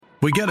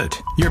We get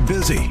it. You're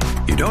busy.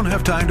 You don't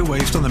have time to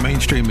waste on the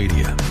mainstream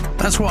media.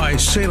 That's why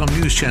Salem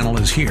News Channel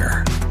is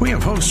here. We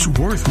have hosts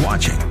worth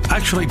watching,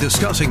 actually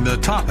discussing the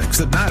topics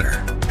that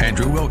matter.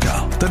 Andrew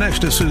Wilkow,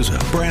 Dinesh D'Souza,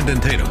 Brandon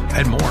Tatum,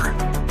 and more.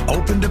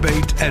 Open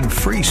debate and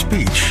free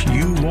speech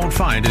you won't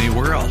find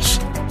anywhere else.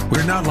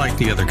 We're not like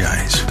the other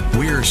guys.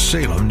 We're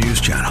Salem News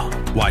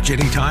Channel. Watch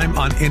anytime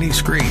on any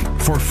screen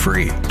for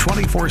free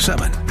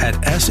 24/7 at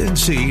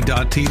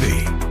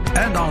snc.tv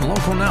and on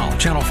Local Now,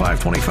 Channel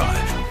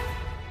 525.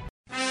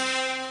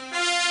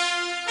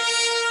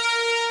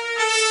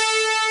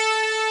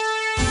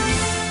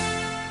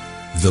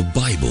 The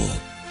Bible,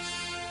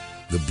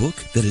 the book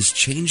that has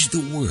changed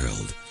the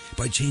world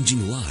by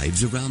changing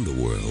lives around the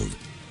world.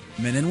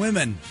 Men and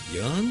women,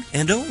 young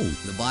and old.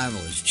 The Bible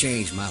has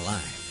changed my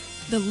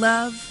life. The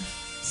love,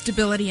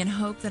 stability, and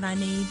hope that I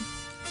need,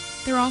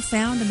 they're all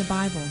found in the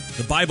Bible.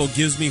 The Bible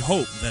gives me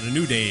hope that a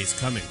new day is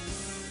coming.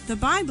 The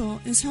Bible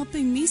is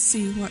helping me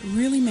see what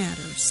really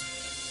matters.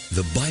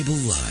 The Bible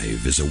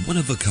Live is a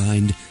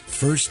one-of-a-kind,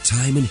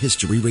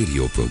 first-time-in-history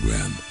radio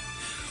program,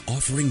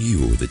 offering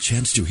you the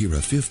chance to hear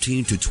a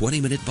 15 to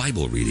 20-minute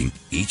Bible reading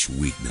each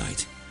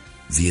weeknight.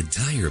 The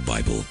entire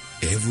Bible,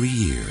 every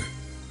year.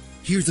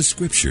 Hear the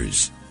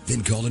scriptures,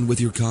 then call in with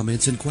your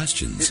comments and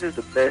questions. This is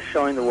the best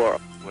show in the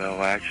world.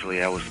 Well,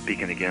 actually, I was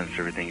speaking against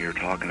everything you were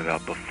talking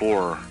about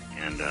before,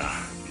 and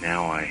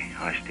now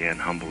I stand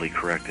humbly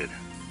corrected.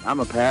 I'm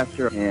a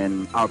pastor,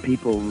 and our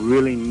people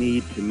really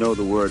need to know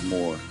the Word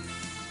more.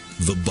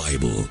 The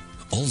Bible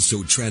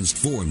also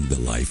transformed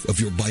the life of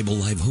your Bible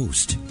Live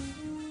host,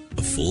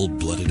 a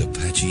full-blooded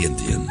Apache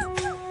Indian,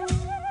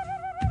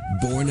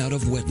 born out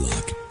of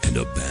wedlock and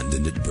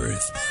abandoned at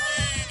birth.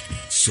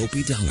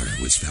 Soapy Dollar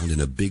was found in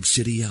a big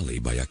city alley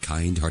by a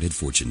kind-hearted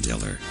fortune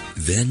teller,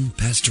 then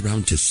passed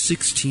around to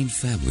 16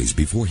 families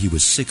before he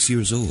was 6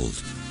 years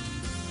old.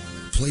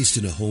 Placed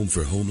in a home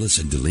for homeless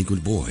and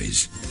delinquent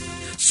boys,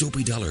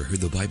 Soapy Dollar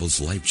heard the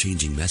Bible's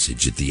life-changing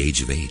message at the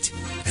age of 8,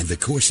 and the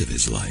course of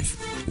his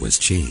life was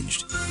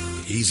changed.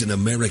 He's an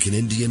American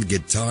Indian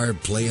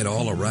guitar-playing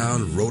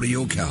all-around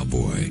rodeo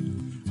cowboy.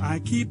 I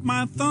keep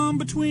my thumb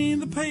between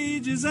the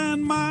pages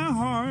and my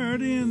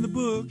heart in the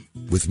book.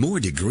 With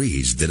more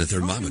degrees than a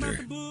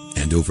thermometer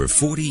and over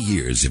 40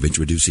 years of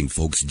introducing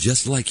folks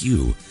just like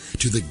you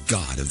to the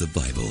God of the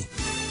Bible,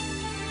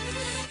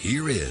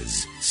 here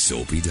is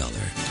Soapy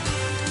Dollar.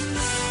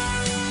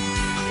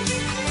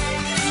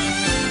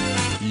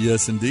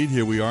 Yes, indeed,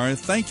 here we are.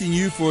 Thanking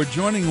you for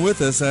joining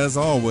with us, as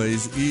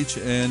always, each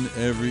and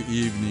every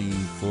evening,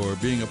 for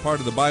being a part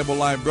of the Bible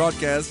Live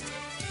broadcast.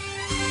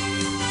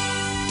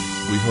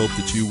 We hope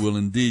that you will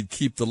indeed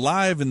keep the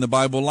live in the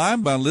Bible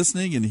Live by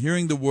listening and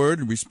hearing the Word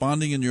and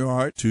responding in your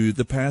heart to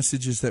the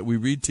passages that we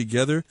read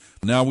together.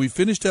 Now, we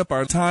finished up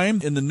our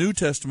time in the New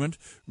Testament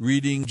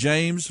reading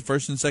James,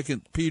 1st and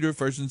 2nd Peter,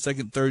 1st and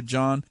 2nd, 3rd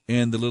John,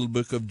 and the little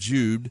book of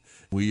Jude.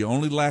 We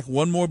only lack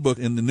one more book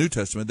in the New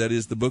Testament, that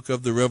is the book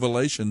of the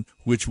Revelation,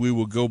 which we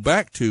will go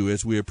back to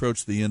as we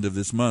approach the end of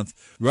this month.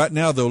 Right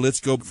now, though,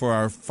 let's go for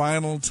our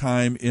final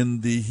time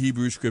in the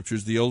Hebrew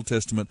Scriptures, the Old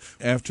Testament,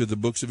 after the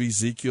books of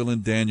Ezekiel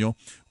and Daniel.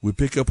 We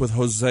pick up with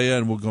Hosea,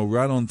 and we'll go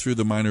right on through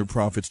the minor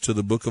prophets to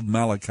the book of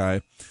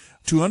Malachi.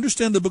 To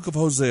understand the book of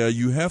Hosea,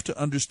 you have to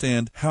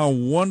understand how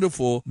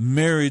wonderful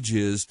marriage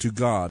is to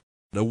God.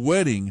 A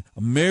wedding,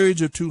 a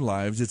marriage of two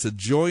lives, it's a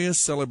joyous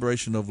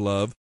celebration of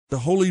love. The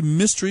holy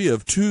mystery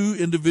of two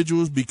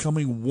individuals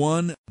becoming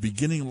one,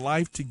 beginning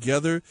life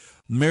together.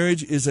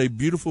 Marriage is a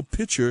beautiful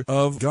picture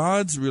of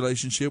God's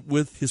relationship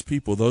with His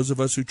people, those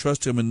of us who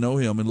trust Him and know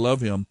Him and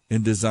love Him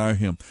and desire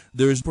Him.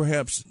 There is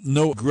perhaps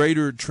no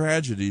greater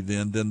tragedy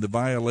then than the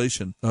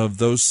violation of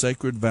those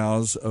sacred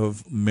vows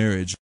of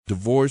marriage.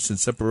 Divorce and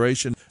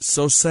separation,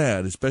 so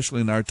sad,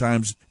 especially in our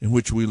times in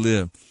which we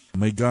live.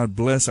 May God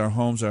bless our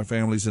homes, our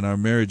families, and our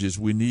marriages.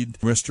 We need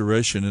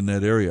restoration in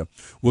that area.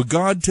 Well,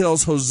 God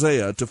tells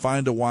Hosea to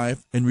find a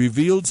wife and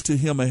reveals to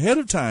him ahead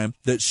of time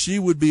that she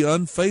would be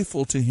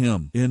unfaithful to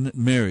him in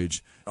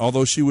marriage.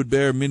 Although she would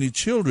bear many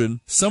children,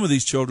 some of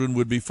these children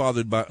would be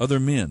fathered by other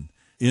men.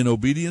 In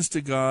obedience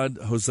to God,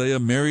 Hosea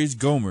marries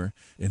Gomer,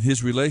 and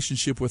his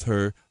relationship with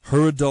her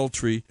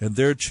adultery, and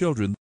their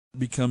children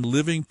become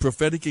living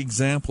prophetic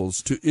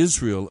examples to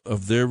Israel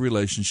of their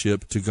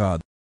relationship to God.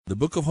 The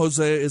book of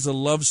Hosea is a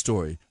love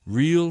story,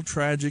 real,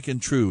 tragic,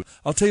 and true.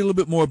 I'll tell you a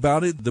little bit more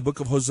about it, the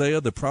book of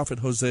Hosea, the prophet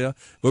Hosea.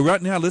 But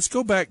right now, let's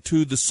go back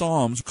to the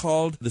Psalms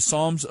called the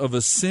Psalms of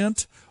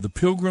Ascent, the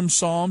Pilgrim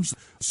Psalms,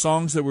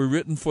 songs that were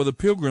written for the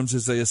pilgrims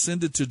as they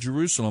ascended to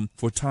Jerusalem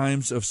for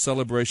times of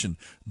celebration.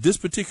 This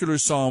particular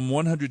Psalm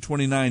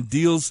 129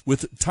 deals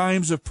with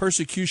times of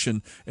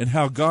persecution and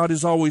how God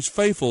is always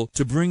faithful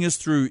to bring us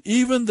through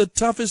even the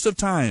toughest of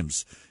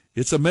times.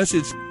 It's a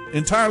message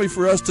entirely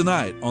for us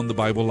tonight on the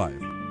Bible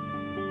Live.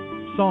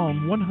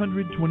 Psalm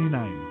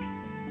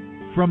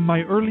 129. From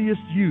my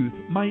earliest youth,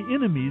 my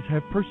enemies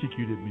have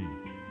persecuted me.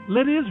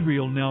 Let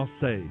Israel now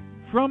say,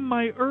 from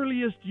my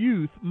earliest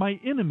youth, my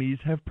enemies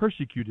have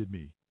persecuted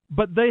me,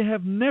 but they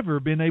have never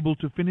been able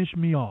to finish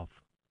me off.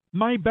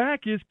 My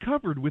back is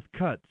covered with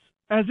cuts,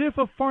 as if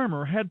a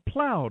farmer had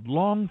plowed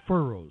long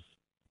furrows.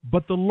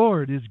 But the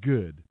Lord is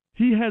good.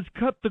 He has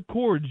cut the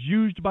cords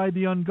used by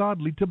the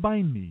ungodly to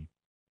bind me.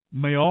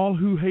 May all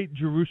who hate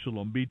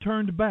Jerusalem be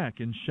turned back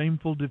in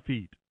shameful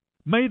defeat.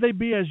 May they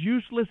be as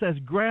useless as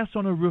grass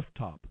on a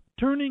rooftop,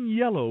 turning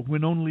yellow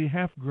when only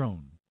half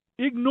grown,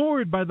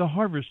 ignored by the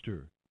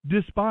harvester,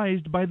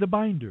 despised by the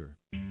binder.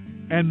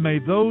 And may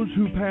those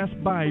who pass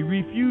by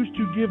refuse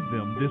to give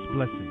them this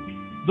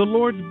blessing. The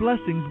Lord's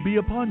blessings be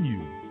upon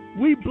you.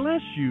 We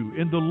bless you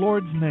in the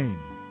Lord's name.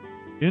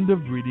 End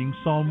of reading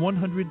Psalm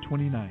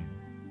 129.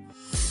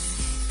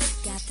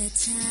 Got the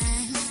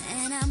time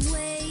and I'm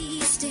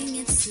wasting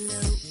it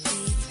slowly.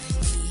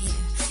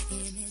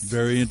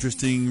 Very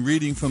interesting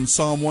reading from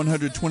Psalm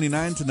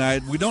 129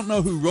 tonight. We don't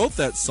know who wrote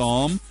that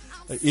psalm.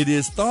 It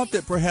is thought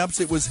that perhaps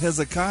it was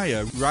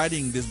Hezekiah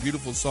writing this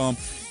beautiful psalm.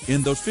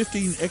 In those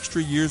 15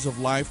 extra years of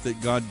life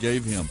that God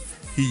gave him,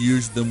 he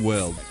used them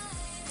well.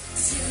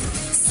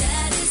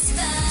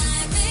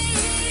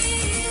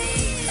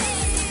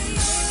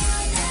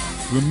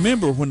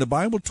 Remember, when the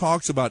Bible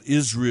talks about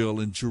Israel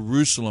and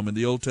Jerusalem in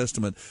the Old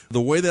Testament,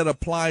 the way that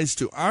applies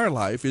to our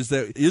life is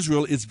that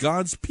Israel is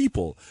God's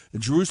people,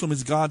 and Jerusalem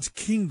is God's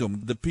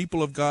kingdom, the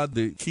people of God,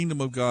 the kingdom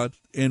of God,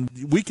 and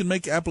we can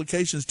make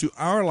applications to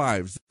our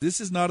lives. This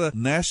is not a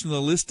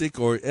nationalistic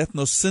or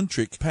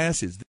ethnocentric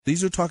passage.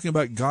 These are talking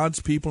about God's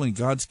people and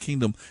God's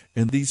kingdom,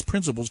 and these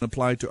principles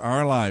apply to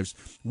our lives.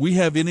 We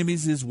have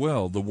enemies as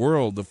well, the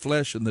world, the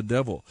flesh, and the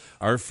devil.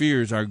 Our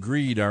fears, our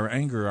greed, our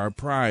anger, our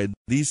pride,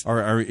 these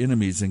are our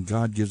enemies, and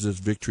God gives us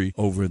victory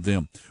over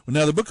them.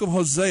 Now, the book of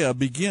Hosea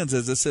begins,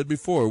 as I said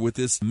before, with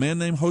this man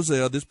named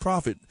Hosea, this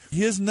prophet.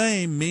 His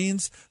name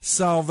means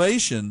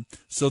salvation,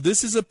 so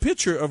this is a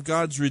picture of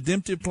God's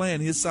redemptive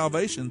plan, his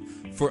salvation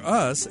for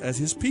us as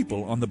his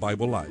people on the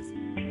Bible Live.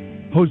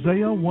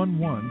 Hosea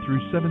 1:1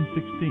 through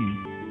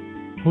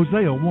 7:16.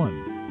 Hosea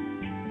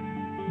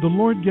 1. The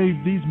Lord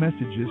gave these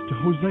messages to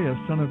Hosea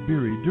son of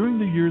Beeri during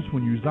the years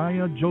when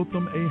Uzziah,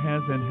 Jotham,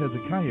 Ahaz, and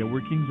Hezekiah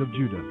were kings of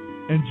Judah,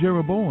 and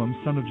Jeroboam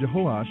son of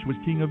Jehoash was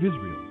king of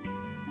Israel.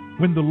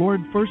 When the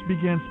Lord first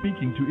began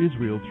speaking to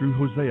Israel through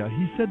Hosea,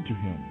 he said to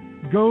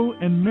him, "Go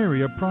and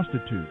marry a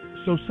prostitute,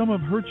 so some of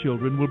her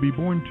children will be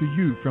born to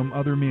you from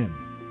other men.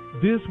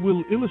 This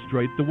will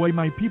illustrate the way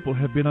my people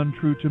have been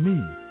untrue to me,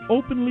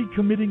 openly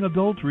committing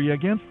adultery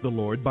against the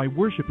Lord by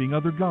worshiping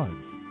other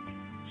gods."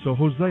 So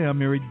Hosea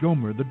married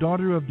Gomer, the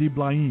daughter of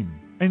Diblaim,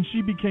 and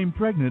she became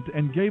pregnant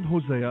and gave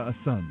Hosea a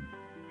son.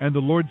 And the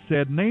Lord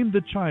said, "Name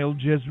the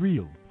child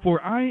Jezreel,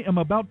 for I am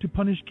about to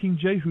punish King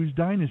Jehu's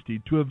dynasty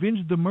to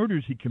avenge the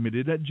murders he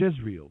committed at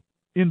Jezreel.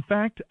 In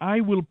fact,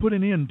 I will put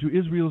an end to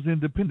Israel's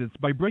independence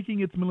by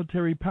breaking its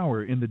military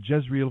power in the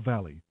Jezreel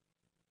Valley."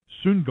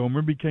 Soon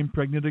Gomer became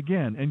pregnant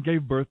again and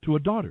gave birth to a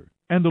daughter.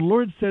 And the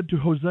Lord said to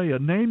Hosea,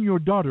 "Name your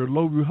daughter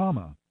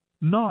Lo-Ruhamah,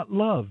 not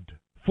loved,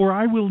 for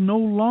I will no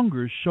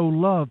longer show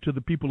love to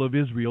the people of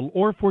Israel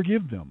or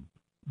forgive them.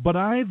 But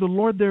I, the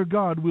Lord their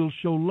God, will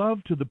show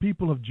love to the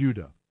people of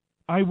Judah.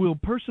 I will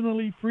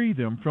personally free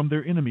them from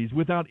their enemies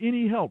without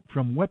any help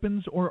from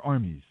weapons or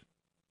armies."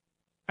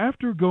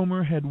 After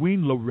Gomer had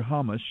weaned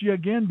Lo-Ruhamah, she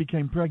again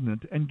became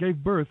pregnant and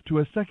gave birth to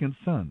a second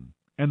son.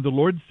 And the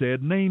Lord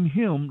said, "Name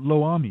him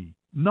Lo-Ammi,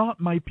 not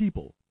my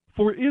people,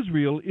 for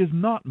Israel is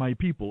not my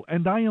people,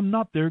 and I am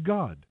not their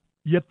God.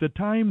 Yet the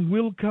time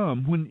will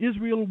come when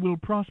Israel will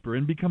prosper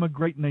and become a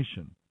great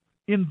nation.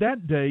 In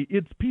that day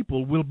its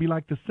people will be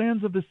like the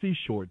sands of the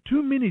seashore,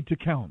 too many to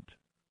count.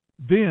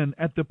 Then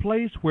at the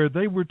place where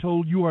they were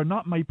told, 'You are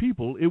not my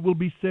people,' it will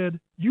be said,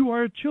 'You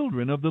are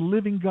children of the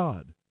living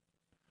God.'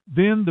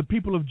 Then the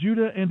people of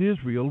Judah and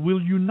Israel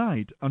will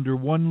unite under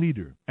one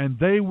leader, and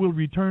they will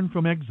return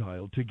from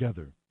exile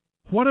together.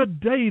 What a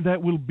day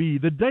that will be,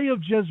 the day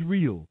of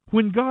Jezreel,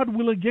 when God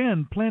will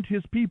again plant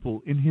his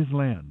people in his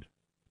land.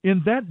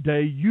 In that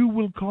day you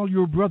will call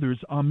your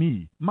brothers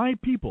Ammi, my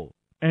people,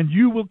 and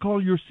you will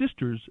call your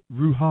sisters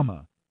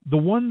Ruhamah, the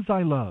ones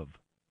I love."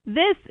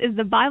 This is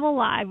the Bible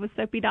Live with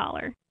Soapy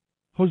Dollar.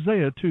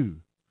 Hosea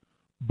 2.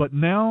 "But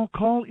now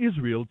call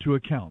Israel to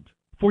account,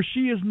 for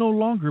she is no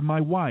longer my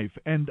wife,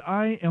 and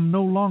I am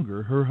no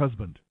longer her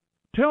husband.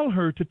 Tell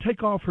her to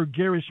take off her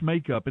garish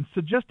makeup and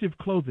suggestive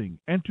clothing,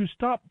 and to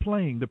stop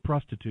playing the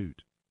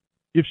prostitute.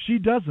 If she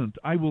doesn't,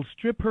 I will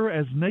strip her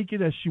as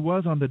naked as she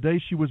was on the day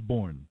she was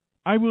born.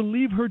 I will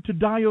leave her to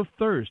die of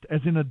thirst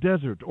as in a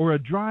desert or a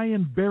dry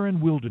and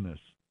barren wilderness.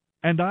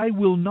 And I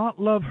will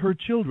not love her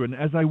children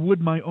as I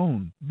would my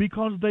own,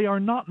 because they are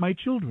not my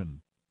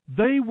children.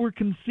 They were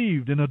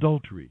conceived in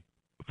adultery.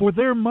 For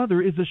their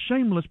mother is a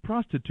shameless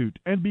prostitute,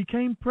 and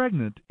became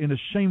pregnant in a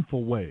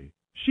shameful way.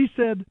 She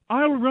said,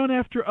 'I'll run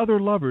after other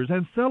lovers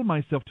and sell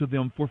myself to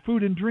them for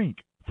food and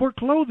drink, for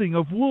clothing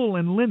of wool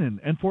and linen,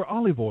 and for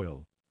olive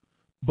oil.'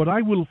 But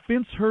I will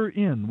fence her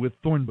in with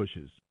thorn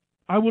bushes.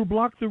 I will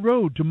block the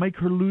road to make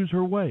her lose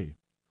her way.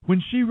 When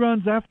she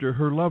runs after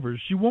her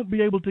lovers, she won't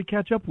be able to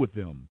catch up with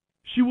them.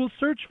 She will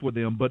search for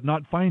them but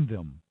not find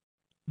them.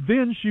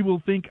 Then she will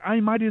think, 'I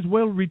might as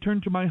well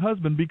return to my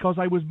husband because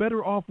I was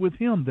better off with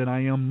him than I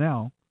am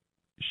now.'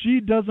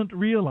 She doesn't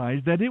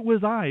realize that it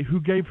was I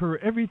who gave her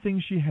everything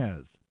she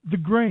has. The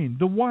grain,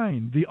 the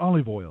wine, the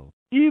olive oil.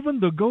 Even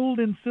the gold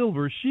and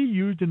silver she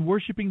used in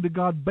worshiping the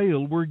god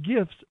Baal were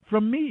gifts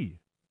from me.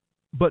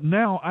 But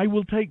now I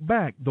will take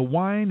back the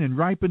wine and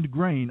ripened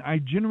grain I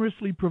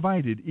generously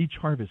provided each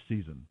harvest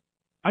season.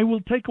 I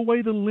will take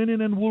away the linen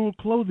and wool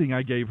clothing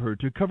I gave her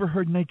to cover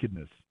her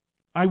nakedness.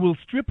 I will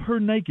strip her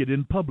naked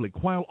in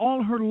public while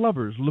all her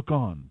lovers look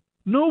on.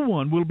 No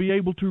one will be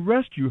able to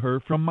rescue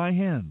her from my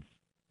hands.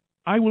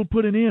 I will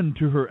put an end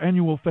to her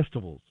annual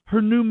festivals,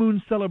 her new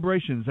moon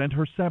celebrations, and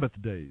her Sabbath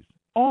days,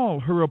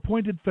 all her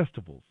appointed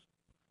festivals.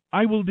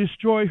 I will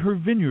destroy her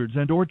vineyards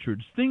and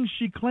orchards, things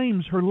she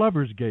claims her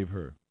lovers gave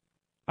her.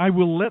 I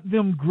will let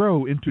them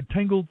grow into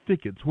tangled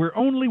thickets where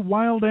only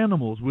wild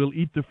animals will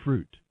eat the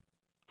fruit.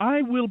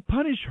 I will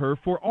punish her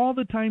for all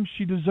the times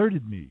she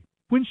deserted me,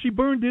 when she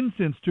burned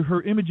incense to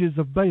her images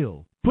of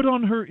Baal, put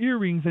on her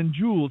earrings and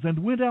jewels,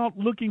 and went out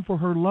looking for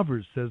her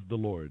lovers, says the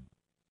Lord.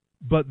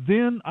 But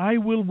then I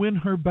will win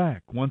her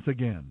back once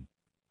again.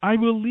 I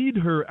will lead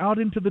her out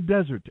into the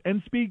desert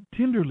and speak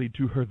tenderly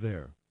to her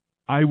there.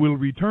 I will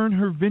return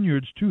her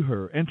vineyards to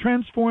her and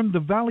transform the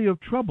valley of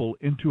trouble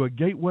into a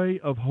gateway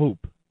of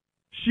hope.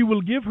 She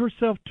will give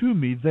herself to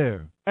me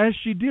there, as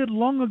she did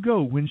long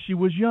ago when she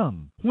was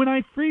young, when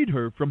I freed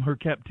her from her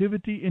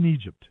captivity in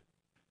Egypt.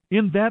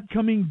 In that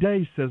coming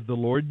day, says the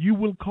Lord, you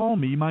will call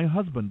me my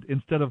husband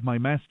instead of my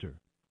master.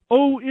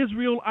 O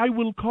Israel, I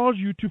will cause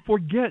you to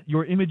forget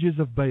your images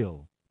of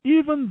Baal.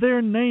 Even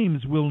their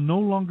names will no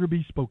longer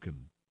be spoken.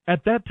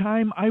 At that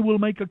time I will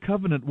make a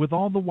covenant with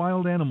all the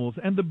wild animals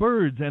and the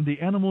birds and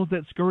the animals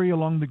that scurry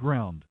along the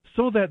ground,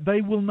 so that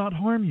they will not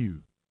harm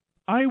you.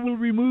 I will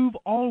remove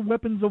all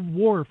weapons of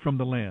war from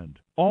the land,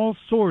 all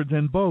swords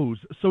and bows,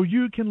 so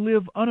you can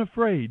live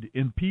unafraid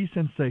in peace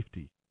and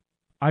safety.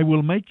 I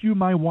will make you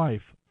my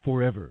wife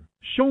forever,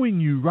 showing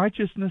you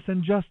righteousness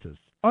and justice,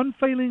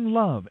 unfailing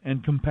love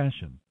and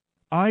compassion.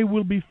 I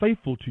will be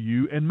faithful to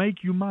you and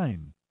make you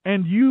mine,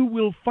 and you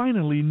will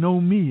finally know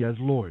me as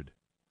Lord.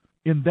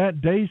 In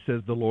that day,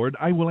 says the Lord,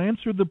 I will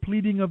answer the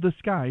pleading of the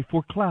sky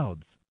for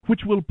clouds,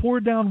 which will pour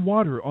down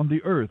water on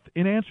the earth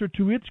in answer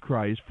to its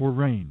cries for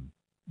rain.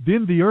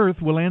 Then the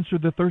earth will answer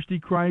the thirsty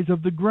cries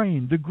of the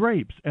grain, the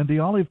grapes, and the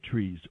olive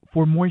trees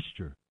for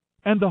moisture.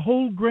 And the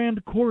whole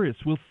grand chorus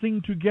will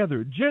sing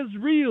together,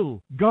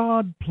 Jezreel,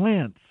 God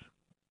plants.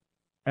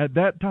 At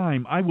that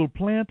time I will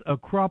plant a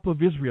crop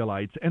of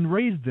Israelites and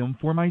raise them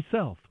for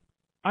myself.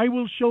 I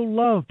will show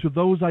love to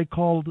those I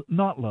called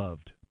not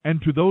loved,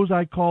 and to those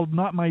I called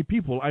not my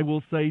people I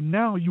will say,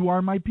 now you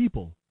are my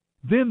people.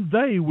 Then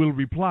they will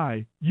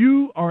reply,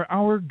 you are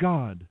our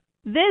God.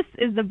 This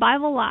is the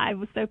Bible Live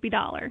with Soapy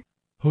Dollar.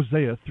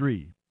 Hosea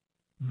 3.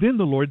 Then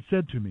the Lord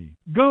said to me,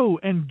 go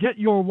and get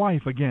your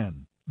wife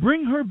again.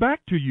 Bring her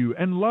back to you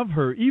and love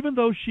her, even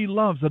though she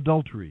loves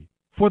adultery.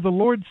 For the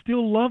Lord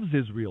still loves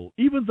Israel,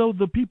 even though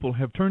the people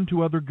have turned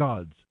to other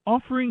gods,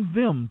 offering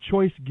them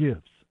choice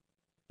gifts.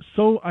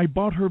 So I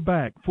bought her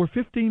back for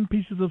 15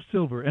 pieces of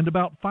silver and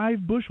about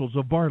 5 bushels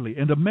of barley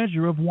and a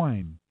measure of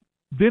wine.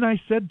 Then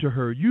I said to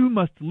her, you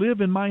must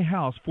live in my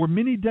house for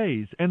many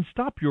days and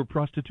stop your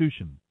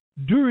prostitution.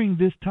 During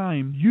this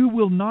time you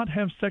will not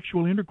have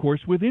sexual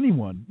intercourse with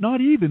anyone,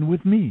 not even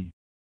with me.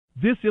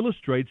 This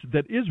illustrates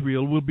that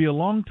Israel will be a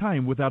long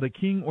time without a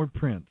king or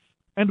prince,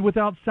 and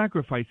without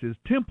sacrifices,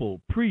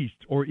 temple, priest,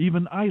 or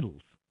even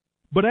idols.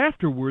 But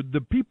afterward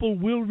the people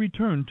will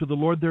return to the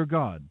Lord their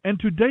God, and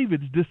to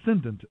David's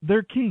descendant,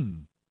 their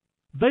king.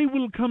 They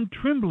will come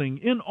trembling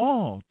in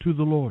awe to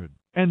the Lord,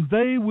 and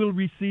they will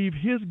receive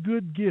his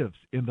good gifts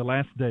in the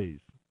last days.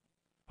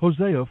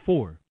 Hosea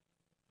 4.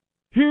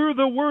 Hear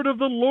the word of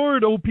the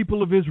Lord, O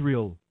people of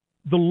Israel.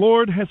 The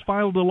Lord has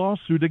filed a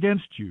lawsuit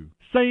against you,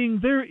 saying,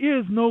 there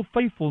is no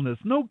faithfulness,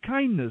 no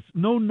kindness,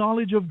 no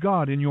knowledge of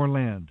God in your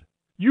land.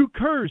 You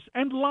curse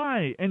and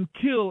lie and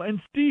kill and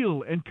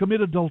steal and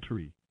commit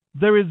adultery.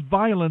 There is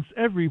violence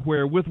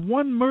everywhere, with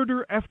one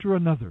murder after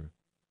another.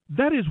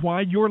 That is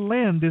why your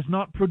land is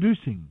not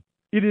producing.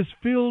 It is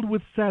filled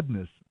with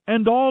sadness,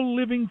 and all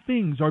living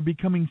things are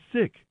becoming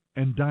sick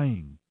and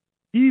dying.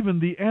 Even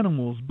the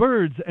animals,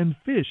 birds, and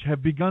fish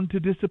have begun to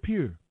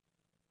disappear.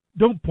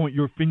 Don't point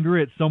your finger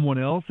at someone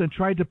else and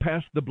try to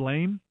pass the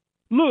blame.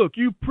 Look,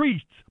 you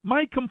priests,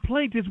 my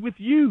complaint is with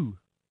you.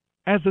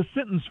 As a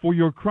sentence for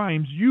your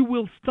crimes, you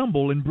will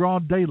stumble in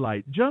broad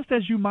daylight, just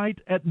as you might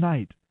at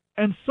night,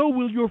 and so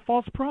will your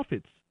false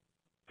prophets.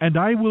 And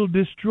I will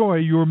destroy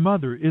your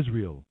mother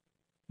Israel.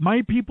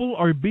 My people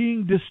are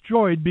being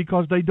destroyed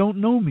because they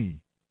don't know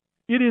me.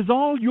 It is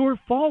all your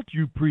fault,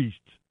 you priests,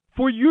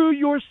 for you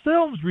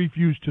yourselves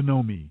refuse to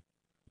know me.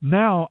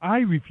 Now I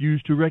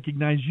refuse to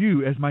recognize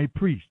you as my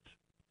priests.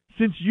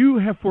 Since you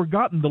have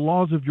forgotten the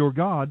laws of your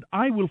God,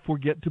 I will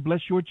forget to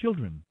bless your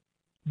children.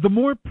 The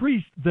more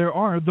priests there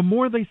are, the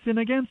more they sin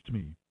against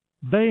me.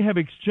 They have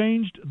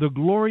exchanged the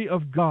glory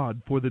of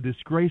God for the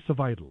disgrace of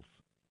idols.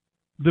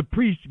 The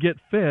priests get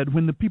fed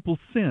when the people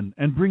sin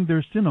and bring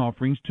their sin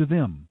offerings to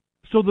them.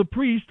 So the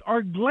priests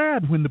are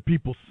glad when the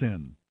people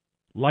sin.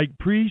 Like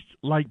priests,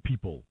 like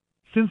people.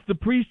 Since the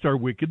priests are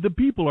wicked, the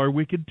people are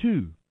wicked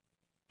too.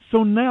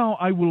 So now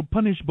I will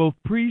punish both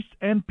priests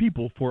and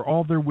people for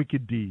all their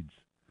wicked deeds.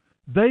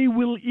 They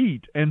will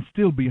eat and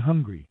still be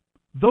hungry.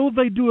 Though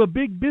they do a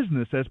big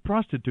business as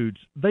prostitutes,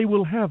 they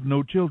will have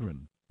no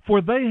children,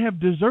 for they have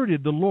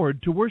deserted the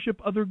Lord to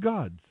worship other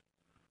gods.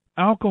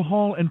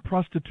 Alcohol and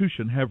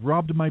prostitution have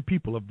robbed my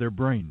people of their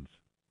brains.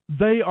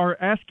 They are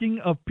asking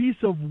a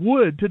piece of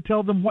wood to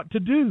tell them what to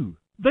do.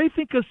 They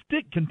think a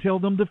stick can tell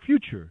them the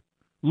future.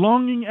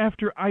 Longing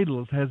after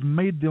idols has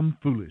made them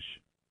foolish.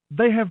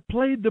 They have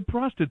played the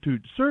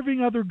prostitute,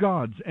 serving other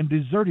gods and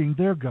deserting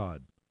their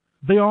God.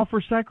 They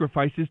offer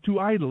sacrifices to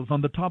idols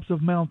on the tops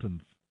of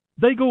mountains.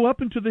 They go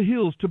up into the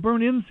hills to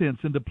burn incense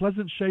in the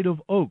pleasant shade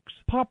of oaks,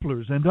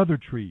 poplars, and other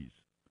trees.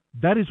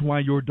 That is why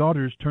your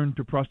daughters turn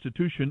to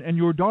prostitution and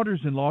your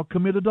daughters-in-law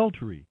commit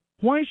adultery.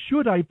 Why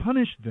should I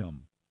punish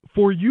them?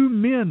 For you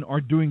men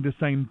are doing the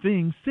same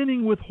thing,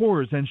 sinning with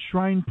whores and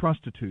shrine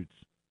prostitutes.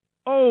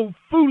 Oh,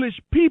 foolish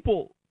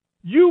people!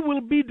 You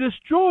will be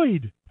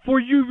destroyed, for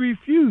you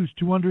refuse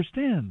to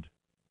understand.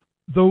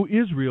 Though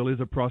Israel is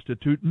a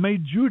prostitute, may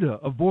Judah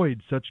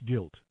avoid such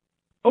guilt.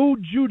 O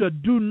Judah,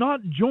 do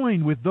not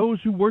join with those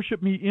who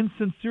worship me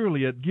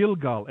insincerely at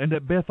Gilgal and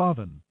at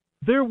Beth-aven.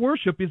 Their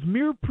worship is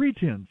mere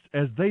pretense,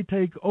 as they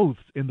take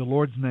oaths in the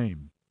Lord's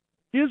name.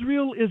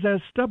 Israel is as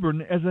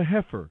stubborn as a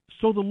heifer,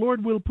 so the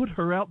Lord will put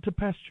her out to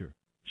pasture.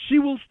 She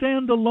will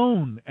stand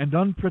alone and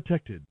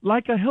unprotected,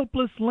 like a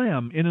helpless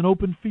lamb in an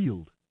open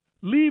field.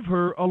 Leave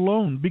her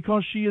alone,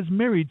 because she is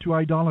married to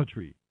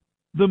idolatry.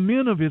 The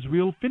men of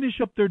Israel finish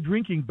up their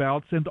drinking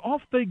bouts, and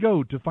off they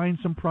go to find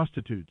some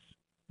prostitutes.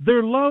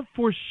 Their love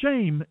for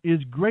shame is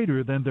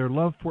greater than their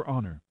love for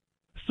honor.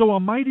 So a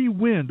mighty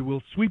wind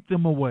will sweep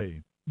them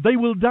away. They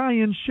will die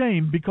in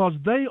shame because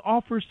they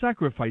offer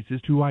sacrifices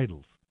to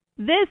idols.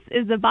 This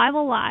is the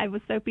Bible Live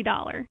with Soapy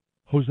Dollar.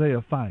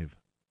 Hosea 5.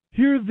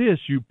 Hear this,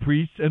 you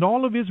priests and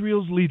all of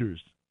Israel's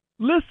leaders.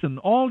 Listen,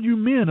 all you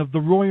men of the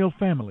royal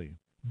family.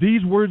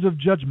 These words of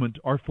judgment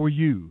are for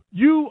you.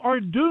 You are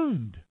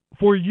doomed,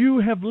 for you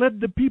have led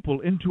the people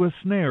into a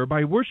snare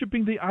by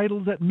worshiping the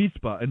idols at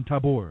Mizpah and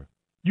Tabor.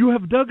 You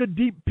have dug a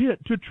deep pit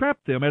to trap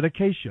them at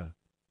Acacia.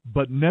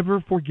 But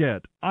never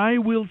forget, I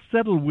will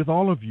settle with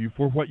all of you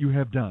for what you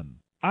have done.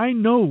 I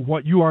know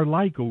what you are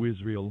like, O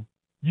Israel.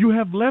 You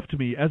have left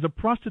me as a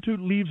prostitute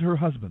leaves her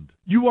husband.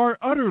 You are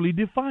utterly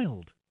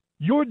defiled.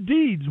 Your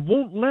deeds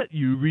won't let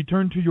you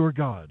return to your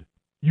God.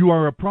 You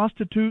are a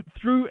prostitute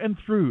through and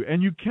through,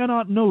 and you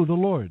cannot know the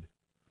Lord.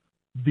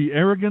 The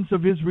arrogance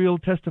of Israel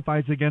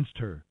testifies against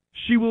her.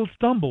 She will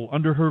stumble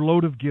under her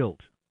load of guilt.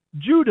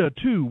 Judah,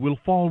 too, will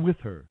fall with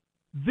her.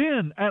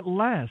 Then, at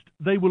last,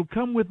 they will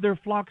come with their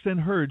flocks and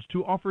herds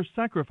to offer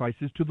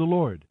sacrifices to the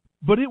Lord.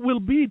 But it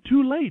will be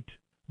too late.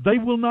 They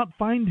will not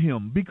find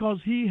him, because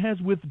he has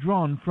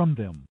withdrawn from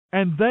them.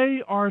 And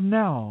they are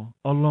now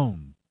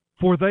alone.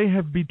 For they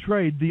have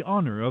betrayed the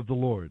honor of the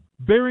Lord,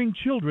 bearing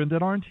children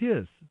that aren't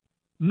his.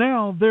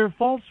 Now their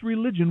false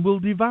religion will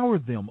devour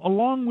them,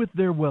 along with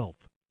their wealth.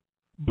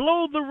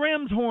 Blow the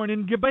ram's horn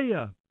in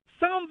Gibeah.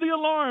 Sound the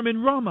alarm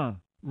in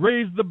Ramah.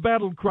 Raise the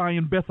battle cry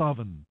in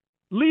Beth-aven.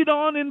 Lead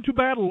on into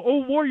battle,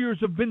 O warriors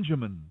of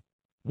Benjamin.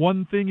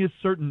 One thing is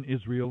certain,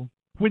 Israel.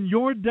 When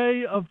your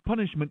day of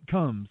punishment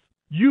comes,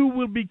 you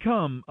will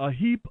become a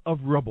heap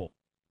of rubble.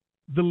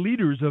 The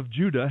leaders of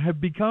Judah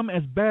have become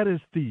as bad as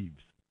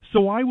thieves,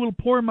 so I will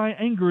pour my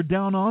anger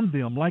down on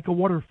them like a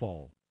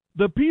waterfall.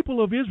 The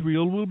people of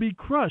Israel will be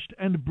crushed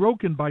and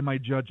broken by my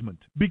judgment,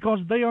 because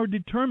they are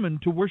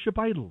determined to worship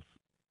idols.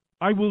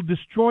 I will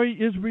destroy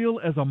Israel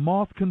as a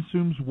moth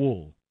consumes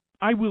wool.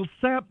 I will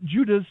sap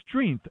Judah's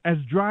strength as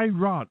dry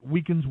rot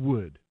weakens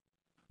wood.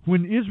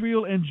 When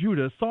Israel and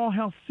Judah saw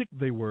how sick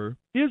they were,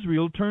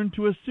 Israel turned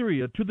to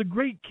Assyria, to the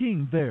great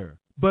king there,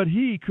 but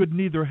he could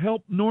neither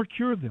help nor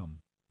cure them.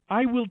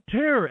 I will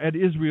tear at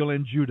Israel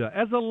and Judah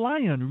as a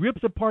lion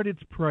rips apart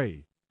its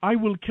prey. I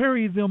will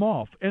carry them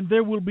off, and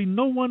there will be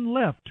no one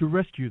left to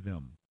rescue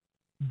them.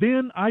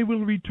 Then I will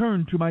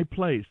return to my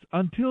place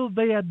until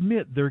they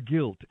admit their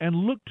guilt and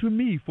look to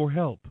me for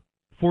help.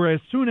 For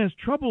as soon as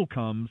trouble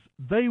comes,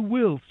 they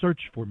will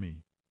search for me.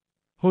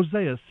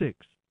 Hosea 6.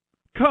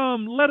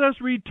 Come, let us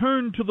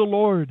return to the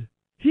Lord.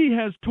 He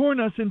has torn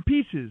us in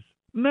pieces.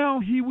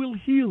 Now he will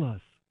heal us.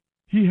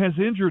 He has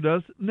injured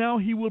us. Now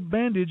he will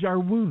bandage our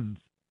wounds.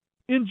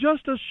 In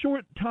just a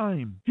short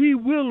time, he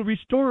will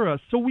restore us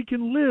so we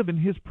can live in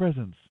his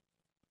presence.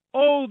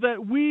 Oh,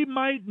 that we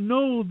might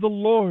know the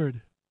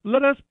Lord.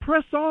 Let us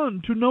press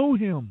on to know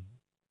him.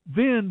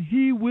 Then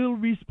he will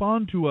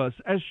respond to us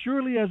as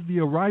surely as the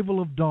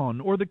arrival of dawn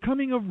or the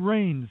coming of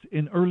rains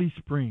in early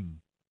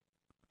spring.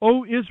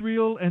 O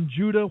Israel and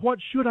Judah, what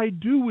should I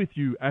do with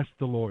you? Asked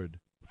the Lord.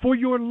 For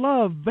your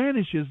love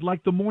vanishes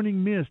like the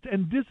morning mist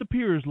and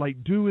disappears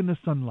like dew in the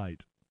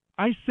sunlight.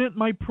 I sent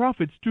my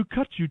prophets to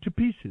cut you to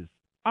pieces.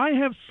 I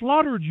have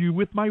slaughtered you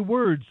with my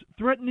words,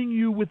 threatening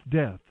you with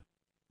death.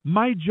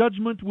 My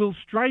judgment will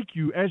strike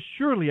you as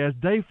surely as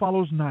day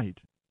follows night.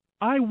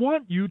 I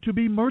want you to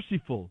be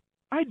merciful.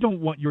 I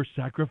don't want your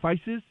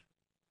sacrifices.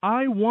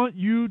 I want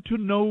you to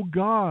know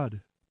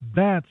God.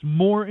 That's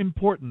more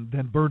important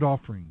than burnt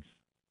offerings.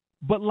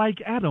 But like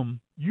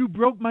Adam, you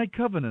broke my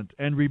covenant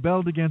and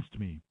rebelled against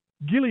me.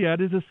 Gilead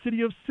is a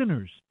city of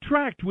sinners,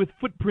 tracked with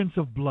footprints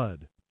of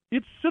blood.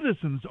 Its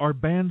citizens are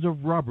bands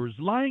of robbers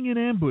lying in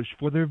ambush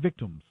for their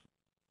victims.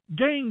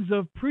 Gangs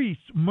of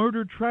priests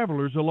murder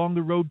travelers along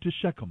the road to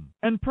Shechem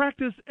and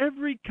practice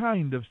every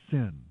kind of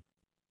sin.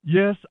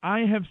 Yes, I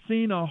have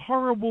seen a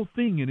horrible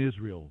thing in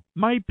Israel.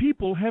 My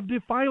people have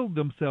defiled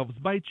themselves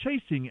by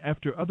chasing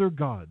after other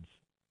gods.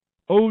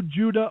 O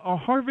Judah, a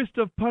harvest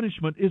of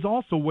punishment is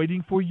also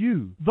waiting for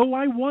you, though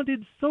I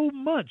wanted so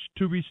much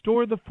to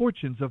restore the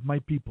fortunes of my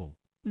people.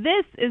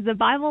 This is the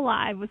Bible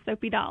Live with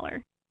Soapy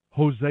Dollar.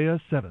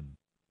 Hosea 7.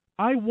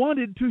 I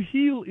wanted to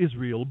heal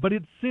Israel, but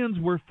its sins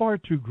were far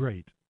too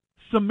great.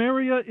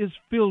 Samaria is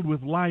filled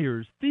with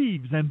liars,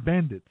 thieves, and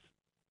bandits.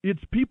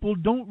 Its people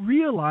don't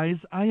realize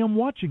I am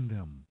watching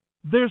them.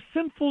 Their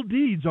sinful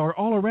deeds are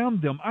all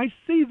around them. I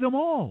see them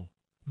all.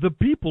 The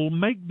people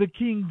make the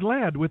king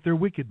glad with their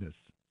wickedness.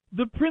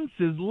 The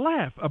princes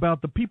laugh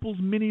about the people's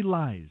many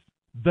lies.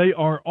 They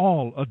are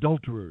all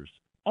adulterers,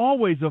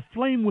 always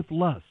aflame with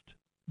lust.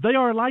 They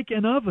are like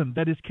an oven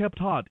that is kept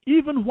hot,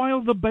 even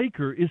while the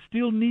baker is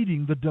still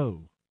kneading the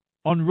dough.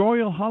 On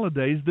royal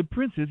holidays, the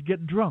princes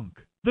get drunk.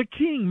 The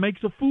king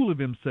makes a fool of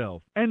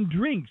himself and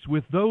drinks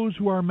with those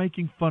who are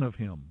making fun of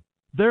him.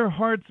 Their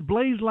hearts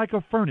blaze like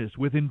a furnace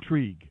with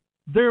intrigue.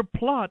 Their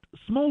plot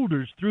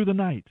smolders through the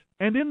night,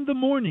 and in the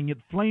morning it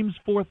flames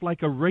forth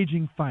like a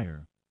raging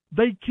fire.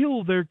 They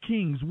kill their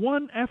kings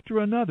one after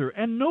another,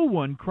 and no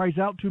one cries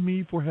out to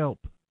me for help.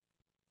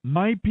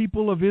 My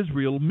people of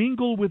Israel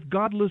mingle with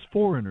godless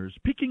foreigners,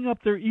 picking up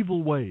their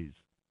evil ways.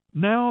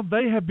 Now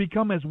they have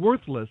become as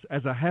worthless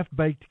as a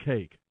half-baked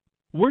cake.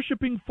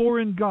 Worshipping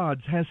foreign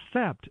gods has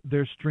sapped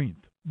their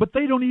strength, but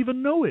they don't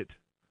even know it.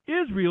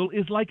 Israel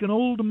is like an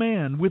old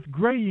man with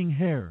graying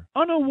hair,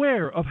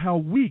 unaware of how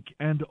weak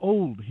and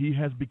old he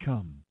has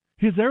become.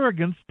 His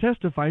arrogance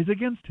testifies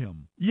against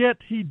him, yet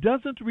he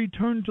doesn't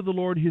return to the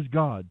Lord his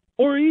God,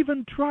 or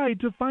even try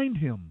to find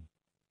him.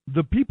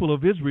 The people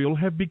of Israel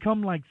have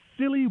become like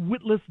silly,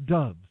 witless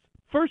doves,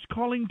 first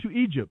calling to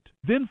Egypt,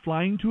 then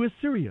flying to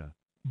Assyria.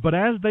 But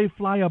as they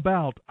fly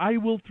about, I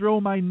will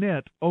throw my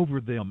net over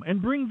them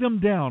and bring them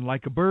down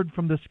like a bird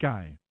from the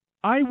sky.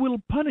 I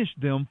will punish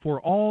them for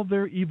all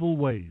their evil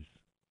ways.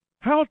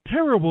 How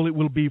terrible it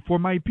will be for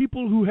my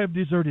people who have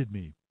deserted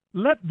me.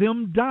 Let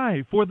them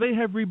die, for they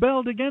have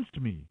rebelled against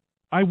me.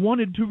 I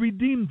wanted to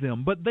redeem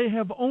them, but they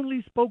have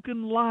only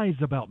spoken lies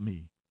about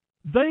me.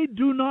 They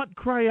do not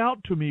cry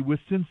out to me with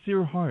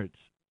sincere hearts.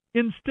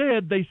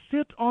 Instead, they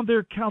sit on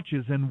their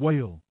couches and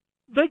wail.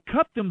 They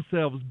cut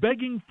themselves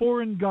begging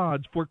foreign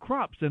gods for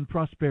crops and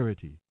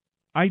prosperity.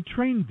 I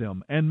trained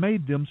them and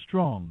made them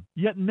strong,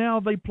 yet now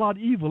they plot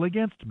evil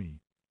against me.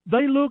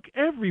 They look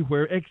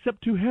everywhere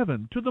except to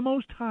heaven, to the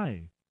Most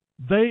High.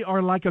 They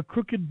are like a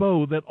crooked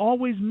bow that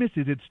always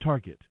misses its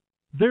target.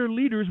 Their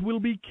leaders will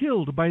be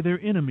killed by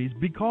their enemies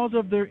because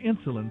of their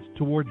insolence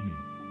toward me.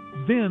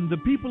 Then the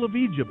people of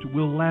Egypt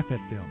will laugh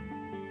at them.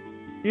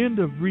 End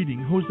of reading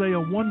Hosea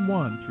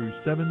 1:1 through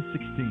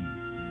 7:16.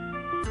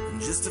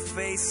 Just a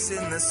face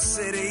in the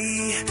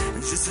city,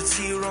 just a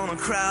tear on a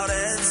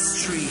crowded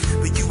street.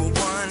 But you were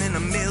one in a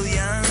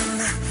million,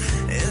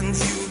 and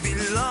you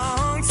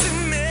belong to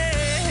me.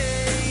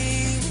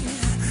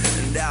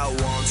 And I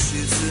want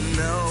you to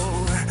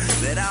know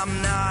that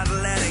I'm not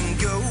letting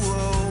go,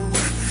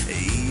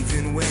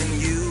 even when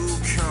you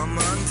come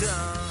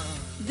undone.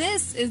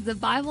 This is the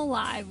Bible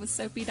Live with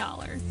Soapy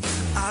Dollar.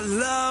 I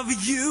love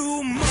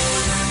you more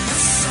than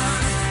the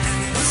sun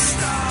and the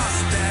stars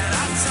that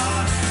I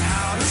taught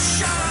how to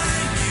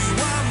shine.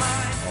 You are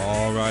mine.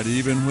 All right,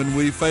 even when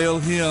we fail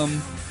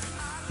him,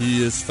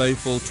 he is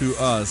faithful to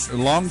us.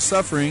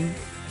 Long-suffering,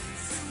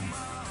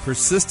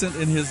 persistent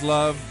in his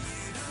love,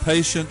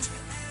 patient,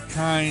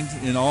 kind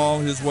in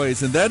all his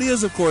ways. And that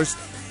is, of course,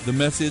 the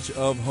message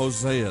of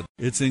Hosea.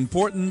 It's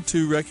important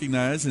to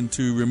recognize and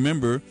to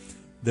remember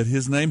that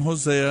his name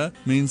Hosea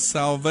means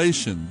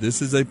salvation.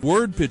 This is a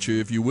word picture,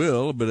 if you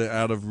will, but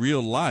out of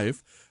real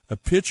life, a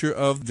picture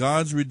of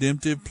God's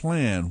redemptive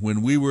plan.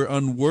 When we were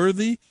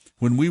unworthy,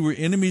 when we were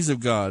enemies of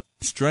God,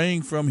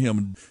 straying from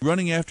him,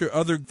 running after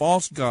other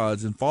false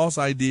gods and false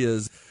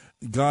ideas,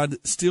 God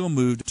still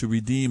moved to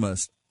redeem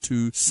us,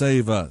 to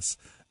save us.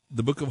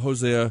 The book of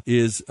Hosea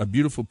is a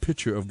beautiful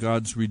picture of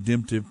God's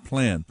redemptive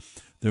plan.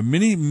 There are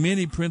many,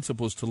 many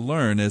principles to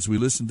learn as we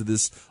listen to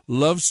this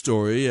love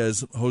story,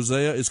 as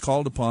Hosea is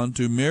called upon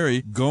to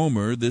marry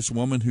Gomer, this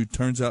woman who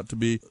turns out to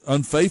be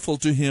unfaithful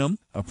to him,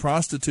 a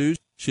prostitute.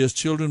 She has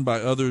children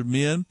by other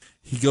men.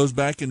 He goes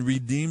back and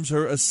redeems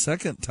her a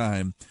second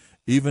time.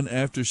 Even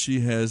after she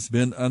has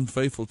been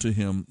unfaithful to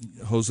him,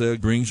 Hosea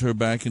brings her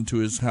back into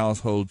his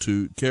household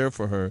to care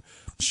for her,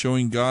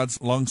 showing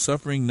God's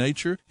long-suffering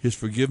nature, his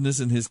forgiveness,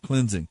 and his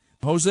cleansing.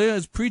 Hosea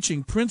is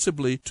preaching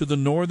principally to the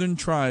northern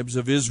tribes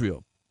of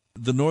Israel.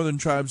 The northern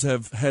tribes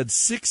have had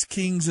 6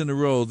 kings in a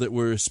row that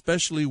were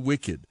especially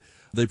wicked.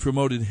 They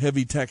promoted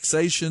heavy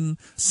taxation,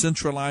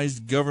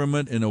 centralized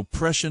government, and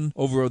oppression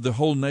over the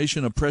whole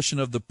nation, oppression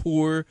of the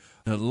poor,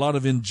 a lot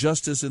of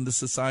injustice in the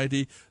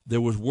society. There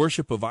was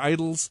worship of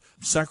idols,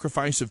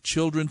 sacrifice of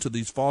children to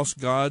these false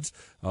gods,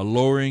 a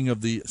lowering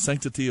of the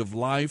sanctity of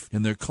life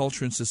in their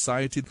culture and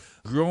society,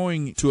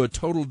 growing to a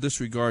total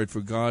disregard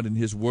for God and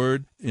His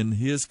Word and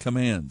His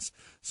commands.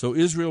 So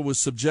Israel was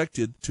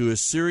subjected to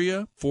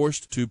Assyria,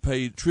 forced to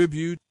pay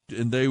tribute,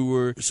 and they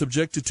were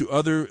subjected to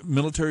other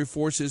military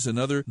forces and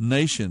other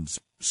nations,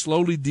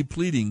 slowly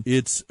depleting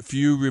its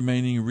few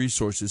remaining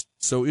resources.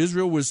 So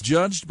Israel was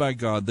judged by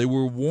God. They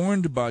were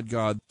warned by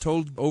God,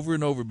 told over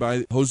and over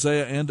by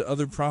Hosea and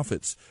other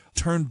prophets,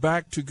 turn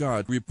back to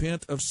God,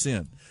 repent of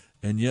sin.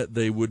 And yet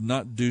they would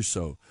not do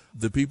so.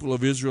 The people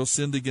of Israel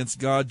sinned against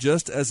God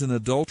just as an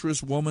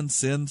adulterous woman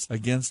sins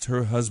against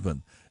her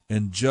husband.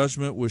 And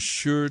judgment was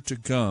sure to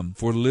come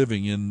for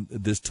living in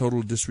this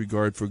total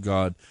disregard for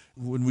God.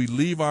 When we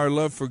leave our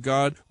love for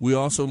God, we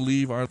also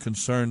leave our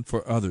concern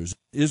for others.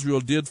 Israel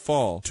did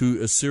fall to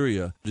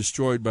Assyria,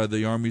 destroyed by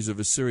the armies of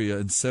Assyria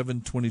in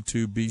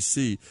 722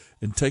 B.C.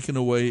 and taken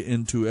away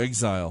into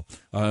exile.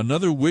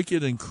 Another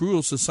wicked and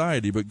cruel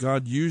society, but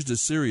God used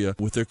Assyria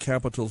with their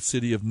capital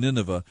city of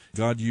Nineveh.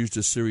 God used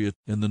Assyria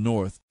in the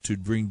north to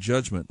bring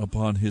judgment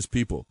upon His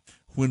people.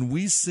 When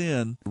we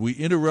sin, we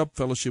interrupt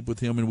fellowship with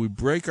Him and we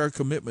break our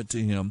commitment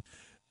to Him,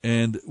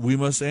 and we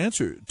must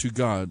answer to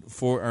God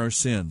for our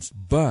sins.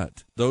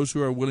 But those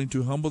who are willing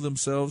to humble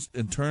themselves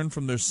and turn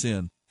from their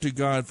sin to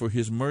God for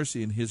His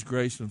mercy and His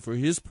grace and for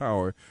His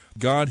power,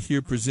 God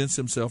here presents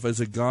Himself as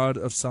a God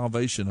of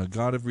salvation, a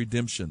God of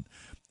redemption.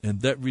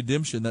 And that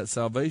redemption, that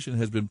salvation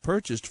has been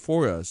purchased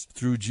for us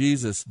through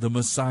Jesus, the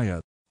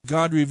Messiah.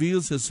 God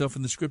reveals Himself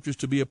in the Scriptures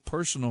to be a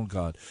personal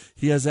God.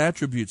 He has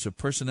attributes of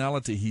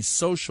personality. He's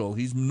social.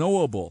 He's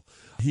knowable.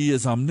 He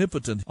is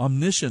omnipotent,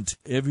 omniscient,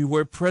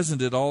 everywhere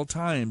present at all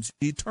times,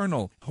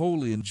 eternal,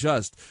 holy, and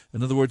just.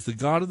 In other words, the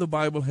God of the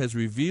Bible has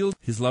revealed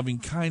His loving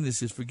kindness,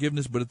 His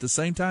forgiveness, but at the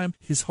same time,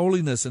 His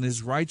holiness and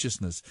His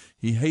righteousness.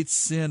 He hates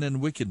sin and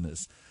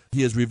wickedness.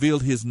 He has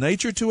revealed His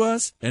nature to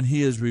us, and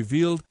He has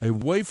revealed a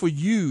way for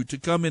you to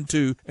come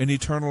into an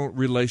eternal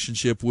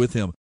relationship with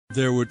Him.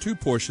 There were two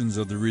portions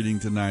of the reading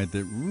tonight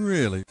that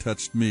really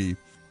touched me.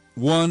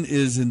 One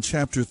is in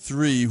chapter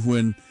 3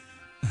 when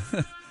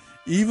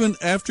even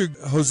after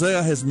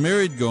Hosea has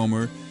married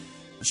Gomer,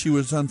 she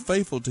was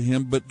unfaithful to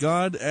him, but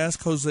God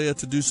asked Hosea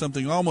to do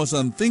something almost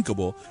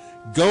unthinkable.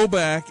 Go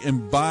back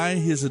and buy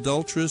his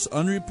adulterous,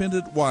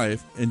 unrepentant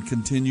wife and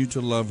continue to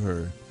love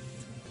her.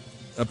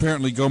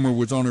 Apparently, Gomer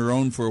was on her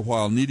own for a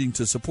while, needing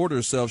to support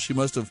herself. She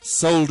must have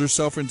sold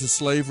herself into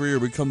slavery or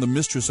become the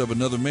mistress of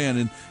another man.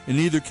 And in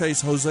either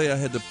case, Hosea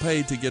had to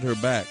pay to get her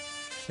back.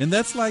 And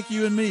that's like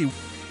you and me.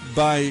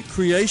 By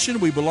creation,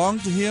 we belong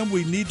to Him.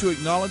 We need to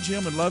acknowledge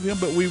Him and love Him,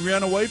 but we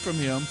ran away from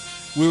Him.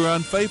 We were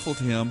unfaithful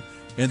to Him.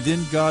 And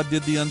then God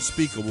did the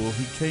unspeakable.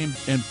 He came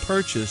and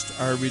purchased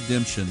our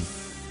redemption.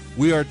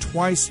 We are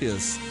twice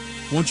His.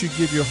 Won't you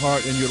give your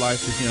heart and your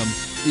life to Him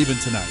even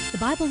tonight? The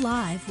Bible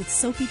Live with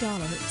Soapy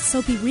Dollar.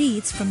 Soapy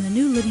reads from the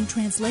New Living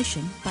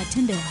Translation by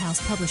Tyndale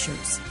House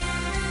Publishers.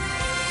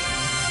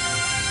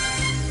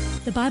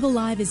 The Bible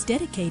Live is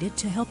dedicated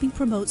to helping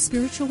promote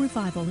spiritual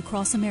revival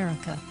across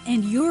America,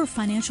 and your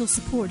financial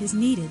support is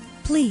needed.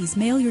 Please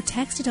mail your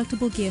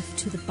tax-deductible gift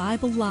to the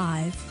Bible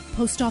Live,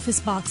 Post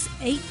Office Box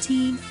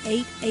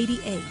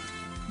 18888.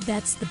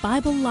 That's the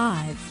Bible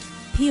Live,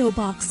 P.O.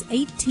 Box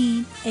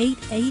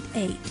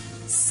 18888.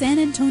 San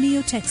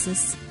Antonio,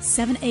 Texas,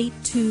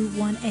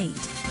 78218.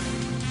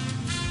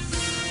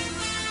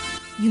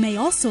 You may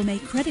also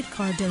make credit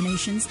card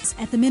donations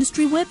at the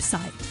ministry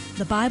website,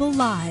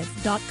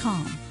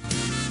 thebiblelive.com.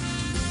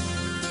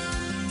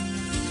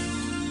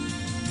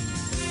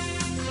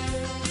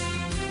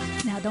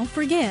 Now don't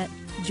forget,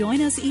 join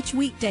us each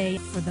weekday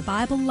for the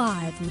Bible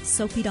Live with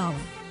Soapy Dollar.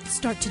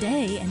 Start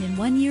today, and in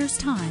 1 year's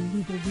time,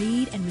 we will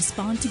read and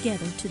respond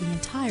together to the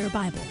entire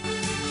Bible.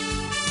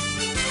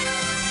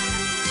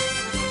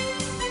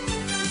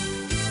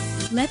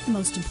 Let the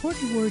most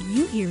important word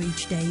you hear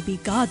each day be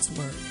God's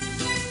Word.